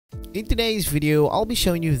In today's video, I'll be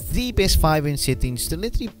showing you the best FiveM settings to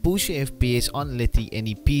literally boost your FPS on literally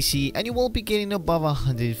any PC, and you will be getting above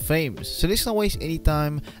 100 frames. So let's not waste any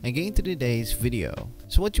time and get into today's video.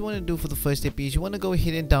 So what you want to do for the first step is you want to go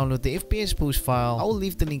ahead and download the FPS boost file. I will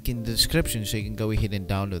leave the link in the description so you can go ahead and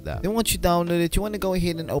download that. Then once you download it, you want to go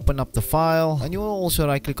ahead and open up the file, and you will also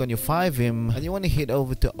right click on your FiveM and you want to head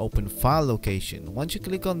over to open file location. Once you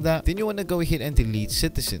click on that, then you want to go ahead and delete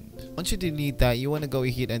citizen. Once you delete that, you want to go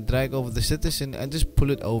ahead and drag over the citizen and just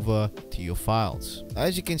pull it over to your files.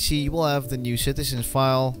 As you can see, you will have the new citizens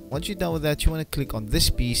file. Once you're done with that, you want to click on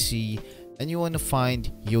this PC and you want to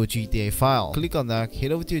find your GTA file. Click on that,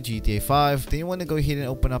 head over to your GTA 5. Then you want to go ahead and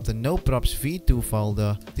open up the no props v2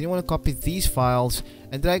 folder. Then you want to copy these files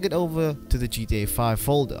and drag it over to the GTA 5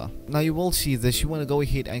 folder. Now you will see this. You want to go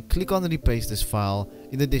ahead and click on replace this file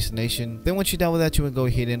in the destination. Then once you're done with that, you want to go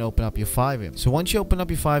ahead and open up your FiveM. So once you open up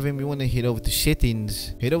your FiveM, you want to head over to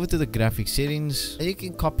settings, head over to the graphic settings, and you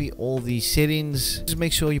can copy all these settings. Just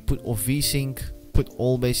make sure you put off VSync, put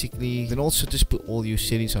all basically, then also just put all your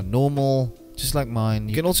settings on normal, just like mine.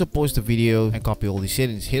 You can also pause the video and copy all these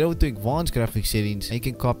settings. Head over to advanced graphic settings and you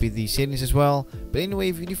can copy these settings as well. But anyway,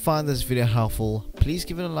 if you did find this video helpful, please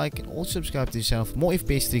give it a like and also subscribe to the channel for more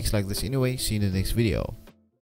FPS tricks like this. Anyway, see you in the next video.